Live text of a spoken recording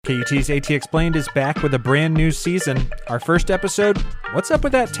KUT's AT Explained is back with a brand new season. Our first episode, what's up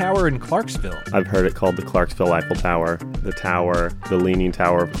with that tower in Clarksville? I've heard it called the Clarksville Eiffel Tower, the tower, the Leaning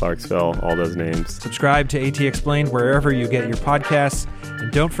Tower of Clarksville, all those names. Subscribe to AT Explained wherever you get your podcasts.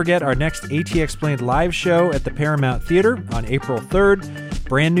 And don't forget our next AT Explained live show at the Paramount Theater on April 3rd.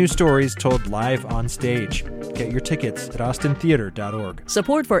 Brand new stories told live on stage. Get your tickets at austintheater.org.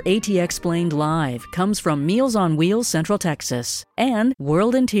 Support for AT Explained Live comes from Meals on Wheels Central Texas and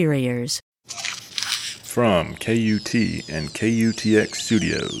World Interiors. From KUT and KUTX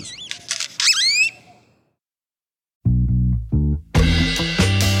Studios.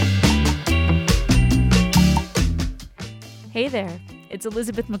 Hey there, it's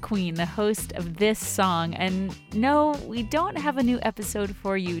Elizabeth McQueen, the host of This Song, and no, we don't have a new episode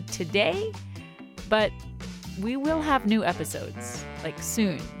for you today, but we will have new episodes,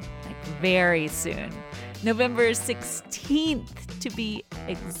 soon, very soon. November 16th, to be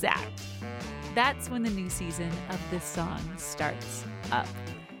exact. That's when the new season of This Song starts up.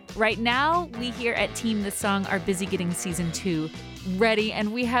 Right now, we here at Team This Song are busy getting season 2 ready,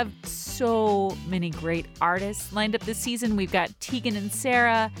 and we have so many great artists lined up this season. We've got Tegan and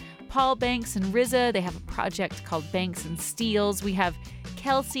Sara, Paul Banks and RZA. They have a project called Banks and Steals. We have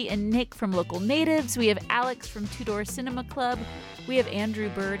Kelsey and Nick from Local Natives. We have Alex from Two Door Cinema Club. We have Andrew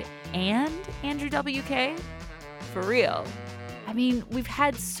Bird and Andrew WK. For real. I mean, we've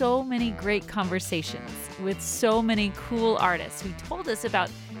had so many great conversations with so many cool artists who told us about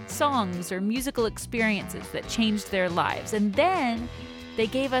songs or musical experiences that changed their lives. And then they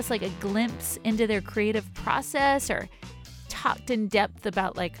gave us a glimpse into their creative process or talked in depth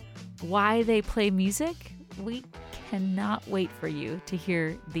about why they play music. We cannot wait for you to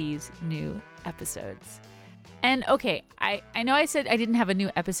hear these new episodes. And okay, I know I said I didn't have a new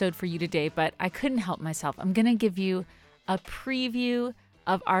episode for you today, but I couldn't help myself. I'm going to give you a preview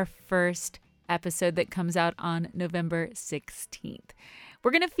of our first episode that comes out on November 16th.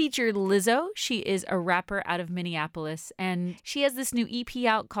 We're going to feature Lizzo. She is a rapper out of Minneapolis, and she has this new EP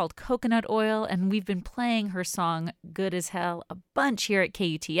out called Coconut Oil, and we've been playing her song Good as Hell a bunch here at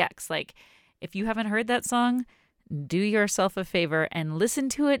KUTX. If you haven't heard that song, do yourself a favor and listen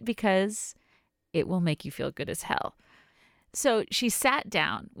to it because it will make you feel good as hell. So she sat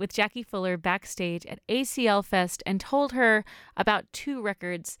down with Jackie Fuller backstage at ACL Fest and told her about 2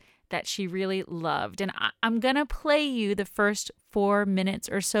 records that she really loved. And I'm going to play you the first 4 minutes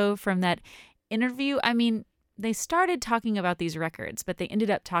or so from that interview. I mean, they started talking about these records, but they ended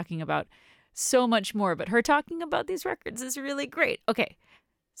up talking about so much more. But her talking about these records is really great. Okay,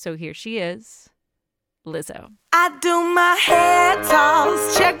 so here she is, Lizzo. I do my hair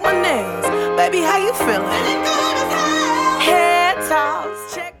toss, check my nails. Baby, how you feeling? Hair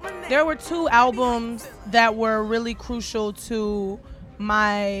toss, check my nails. There were 2 albums that were really crucial to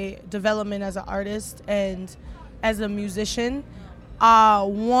my development as an artist and as a musician.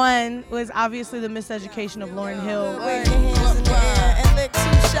 One was obviously The Miseducation of Lauryn Hill.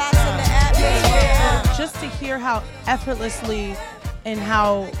 Just to hear how effortlessly and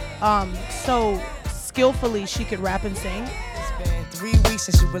how so skillfully she could rap and sing. It's been 3 weeks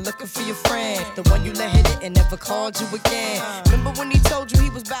since you were looking for your friend, the one you let hit it and never called you again. Remember when he told you he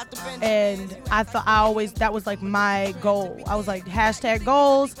was about to bend? And I thought that was my goal. I was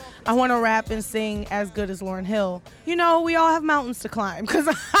 #goals. I want to rap and sing as good as Lauryn Hill. You know, we all have mountains to climb because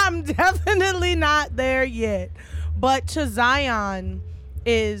I'm definitely not there yet. But To Zion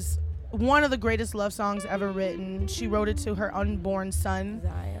is one of the greatest love songs ever written. She wrote it to her unborn son.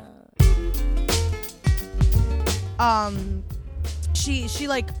 She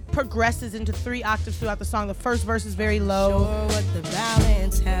progresses into 3 octaves throughout the song. The first verse is very low. Sure what the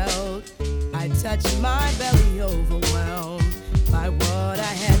balance held. I touched my belly overwhelmed by what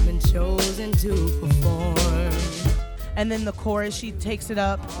I had been chosen to perform. And then the chorus, she takes it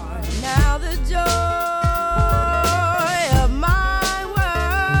up. Now the joy of my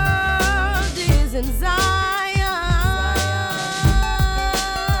world is in Zion.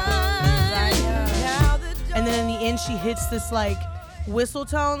 And then in the end, she hits this whistle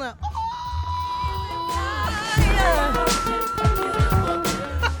tone. I'm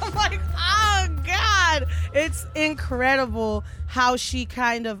oh God. It's incredible how she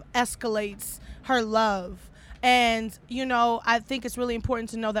kind of escalates her love. And, I think it's really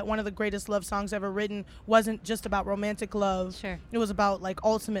important to know that one of the greatest love songs ever written wasn't just about romantic love. Sure. It was about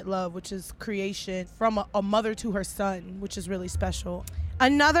ultimate love, which is creation from a mother to her son, which is really special.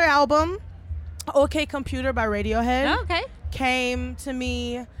 Another album, OK Computer by Radiohead. Oh, okay. Came to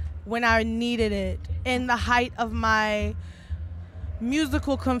me when I needed it in the height of my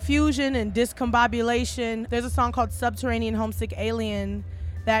musical confusion and discombobulation. There's a song called Subterranean Homesick Alien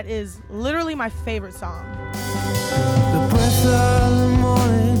That is literally my favorite song. The breath of the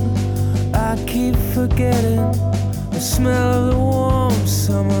morning, I keep forgetting the smell of the warm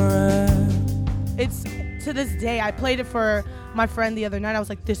summer air. It's, to this day, I played it for my friend the other night. I was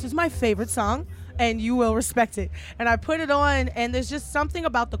like, this is my favorite song, and you will respect it. And I put it on, and there's just something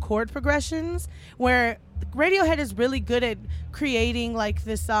about the chord progressions where Radiohead is really good at creating like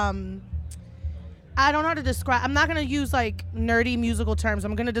this, I don't know how to describe. I'm not going to use like nerdy musical terms.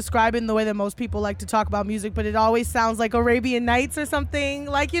 I'm going to describe it in the way that most people like to talk about music, but it always sounds like Arabian Nights or something.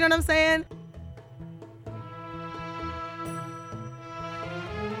 Like, you know what I'm saying?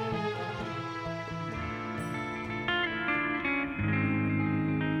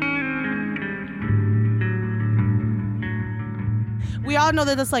 We all know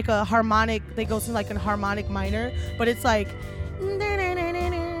that it's like a harmonic, they go to like a harmonic minor, but it's like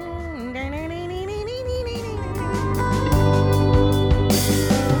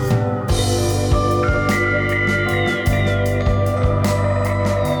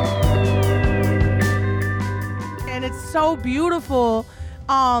so beautiful,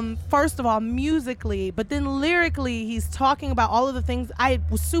 first of all, musically, but then lyrically, he's talking about all of the things. I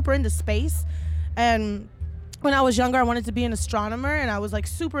was super into space, and when I was younger, I wanted to be an astronomer, and I was like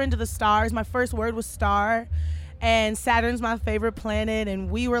super into the stars. My first word was star, and Saturn's my favorite planet, and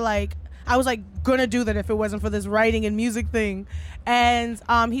we were like, I was like gonna do that if it wasn't for this writing and music thing. And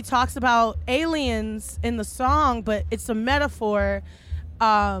he talks about aliens in the song, but it's a metaphor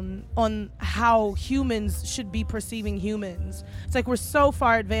on how humans should be perceiving humans. It's like we're so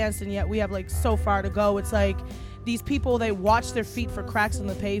far advanced and yet we have like so far to go. It's like these people, they watch their feet for cracks in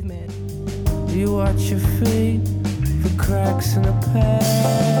the pavement. You watch your feet for cracks in the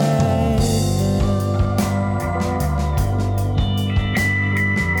pavement.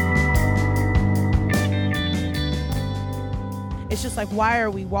 It's just like, why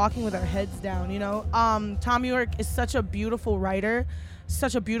are we walking with our heads down, you know? Thom Yorke is such a beautiful writer,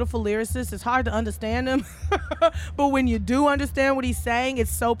 such a beautiful lyricist. It's hard to understand him, but when you do understand what he's saying,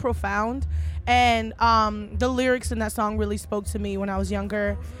 it's so profound. And the lyrics in that song really spoke to me when I was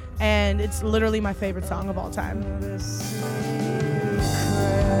younger, and it's literally my favorite song of all time.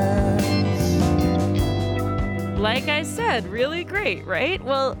 Like I said, really great, right?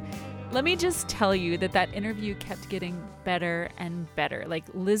 Well, let me just tell you that interview kept getting better and better. Like,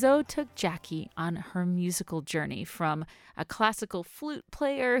 Lizzo took Jackie on her musical journey from a classical flute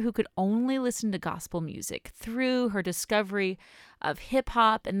player who could only listen to gospel music through her discovery of hip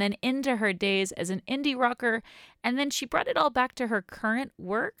hop and then into her days as an indie rocker. And then she brought it all back to her current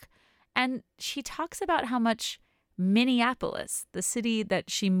work. And she talks about how much Minneapolis, the city that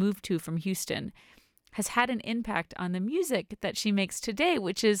she moved to from Houston, has had an impact on the music that she makes today,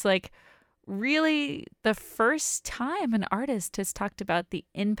 which is like really the first time an artist has talked about the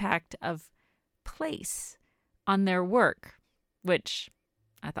impact of place on their work, which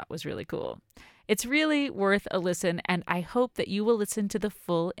I thought was really cool. It's really worth a listen, and I hope that you will listen to the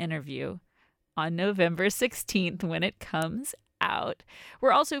full interview on November 16th when it comes out.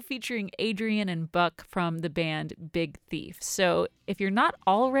 We're also featuring Adrian and Buck from the band Big Thief. So if you're not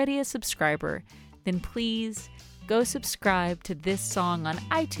already a subscriber, then please go subscribe to this song on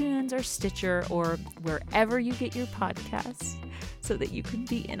iTunes or Stitcher or wherever you get your podcasts so that you can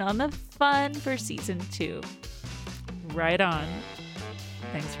be in on the fun for season 2. Right on.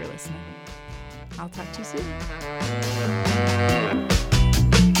 Thanks for listening. I'll talk to you soon.